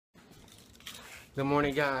Good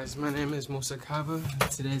morning, guys. My name is Musa KABA.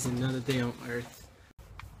 Today's another day on Earth.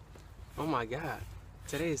 Oh my God,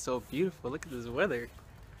 today is so beautiful. Look at this weather.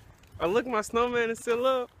 Oh, look, my snowman is still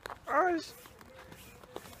up. Gosh.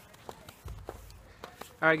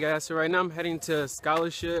 All right, guys. So right now I'm heading to a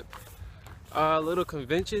scholarship, little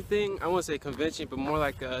convention thing. I won't say convention, but more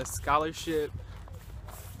like a scholarship.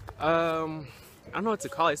 I don't know what to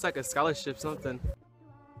call it. It's like a scholarship something.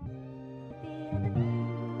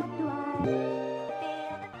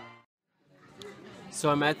 So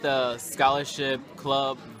I'm at the scholarship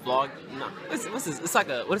club vlog. No, what's this? It's like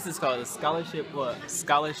a, what is this called? A scholarship what?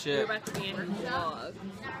 Scholarship. You're about to be in her vlog.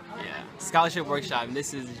 Yeah, scholarship workshop. And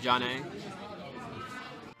this is Johnny.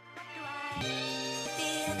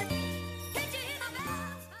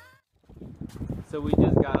 So we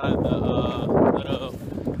just got out of the little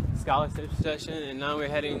scholarship session, and now we're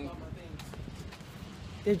heading.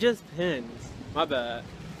 They're just pins. My bad.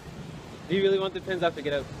 Do you really want the pins? I have to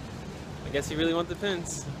get up. I guess you really want the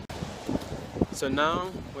pins. So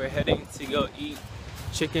now we're heading to go eat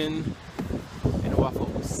chicken and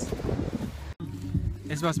waffles.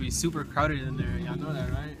 It's supposed to be super crowded in there. Y'all know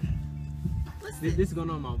that, right? This is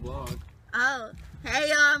going on my vlog. Oh, hey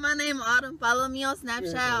y'all, my name is Autumn. Follow me on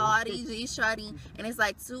Snapchat, Audie G Shorty, and it's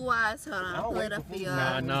like 2 Y's. Hold on, I'll pull it up for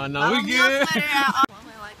y'all. No, we good.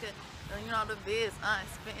 You know the biz,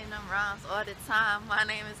 spitting them rhymes all the time. My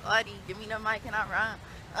name is Audie. Give me the mic and I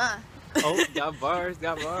rhyme. Oh, got bars,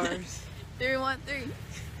 got bars. 313,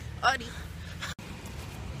 Audie.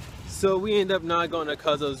 So we end up not going to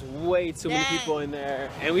cause there's way too many people in there,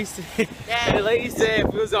 and we said, and the lady said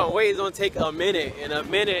if we was gonna wait, it's gonna take a minute, and a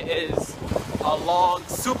minute is a long,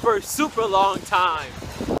 super long time.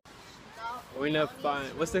 We end up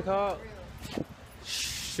finding, what's it called?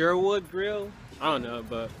 Sherwood Grill? I don't know,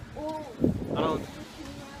 but I don't.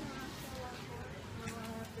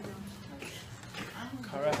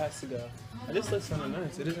 Kara has to go. This looks kind of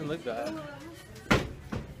nice. It doesn't look bad.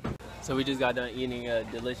 So we just got done eating a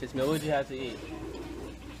delicious meal. What did you have to eat?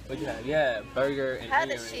 What'd you have? Yeah, burger and I had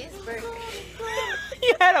a onion rings. cheeseburger.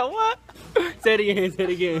 You had a what? Say it again, say it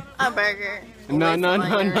again. A burger. No,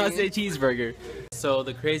 say cheeseburger. So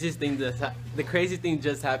the craziest thing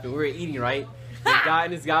just happened. We were eating, right?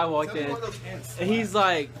 This guy walked in, and he's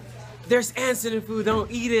like, "There's ants in the food,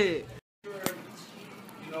 don't eat it."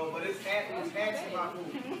 You know, but it's ants in my food.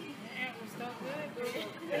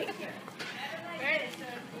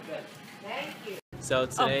 So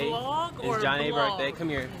today is Johnny's birthday. Come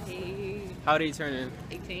here. Hey. How old are you turning?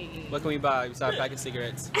 18. What can we buy besides a pack of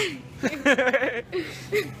cigarettes?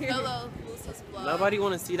 Hello, Lusa's vlog. Nobody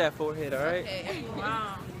want to see that forehead, alright? Okay,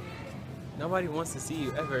 wow. Nobody wants to see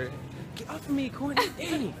you ever. Get off of me, Courtney.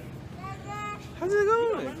 Dang. How's it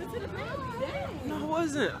going? No, I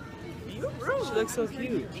wasn't. She looks so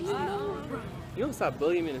cute. You don't stop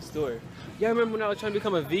bullying me in the store. Yeah, I remember when I was trying to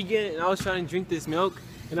become a vegan and I was trying to drink this milk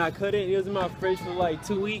and I couldn't. It was in my fridge for like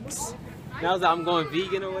 2 weeks. And I was like, I'm going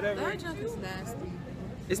vegan or whatever. That junk is nasty.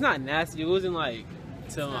 It's not nasty. It wasn't like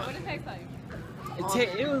so. What it tastes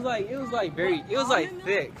like? It was like very. It was like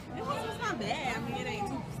thick. It's not bad. I mean, it ain't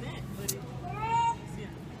 2%, but yeah.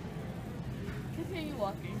 Continue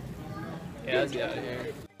walking. Yeah, let's get out of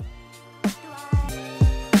here.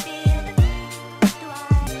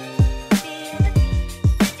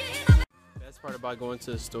 Best part about going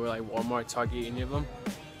to the store like Walmart, Target, any of them,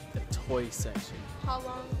 the toy section. How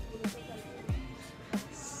long?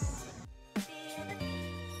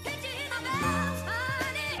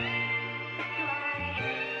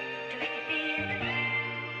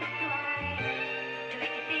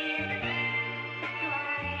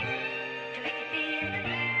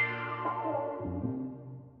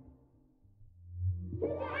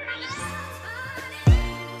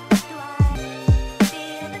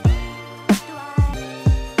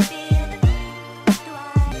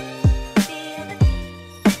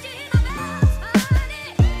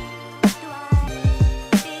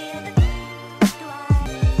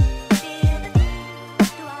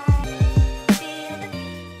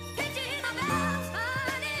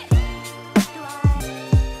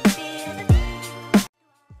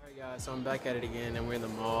 So I'm back at it again, and we're in the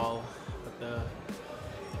mall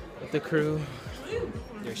with the crew.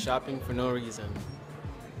 They're shopping for no reason.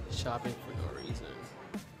 Shopping for no reason.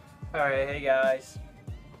 All right, hey guys.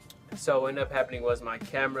 So what ended up happening was my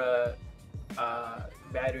camera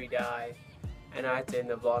battery died, and I had to end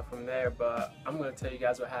the vlog from there. But I'm gonna tell you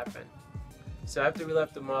guys what happened. So after we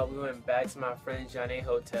left the mall, we went back to my friend Johnny's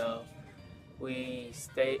hotel. I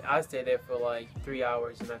stayed there for like 3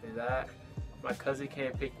 hours, and after that, my cousin came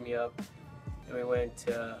and picked me up, and we went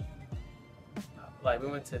to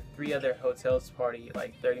 3 other hotels party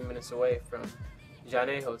like 30 minutes away from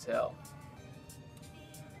Janet Hotel.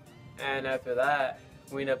 And after that,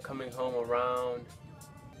 we ended up coming home around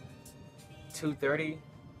 2:30.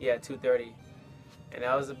 Yeah, 2:30. And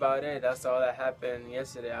that was about it. That's all that happened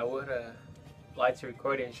yesterday. I would have liked to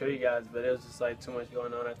record it and show you guys, but it was just like too much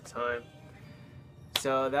going on at the time.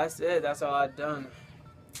 So that's it. That's all I've done.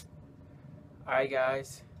 Alright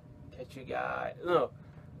guys. Catch you guys. No,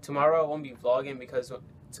 tomorrow I won't be vlogging because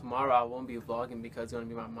it's going to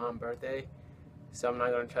be my mom's birthday. So I'm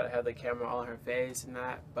not going to try to have the camera all in her face and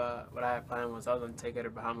that. But what I had planned was I was going to take her to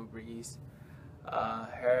Bahama Breeze.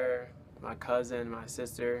 Her, my cousin, my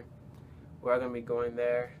sister, we're going to be going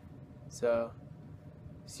there. So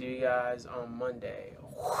see you guys on Monday.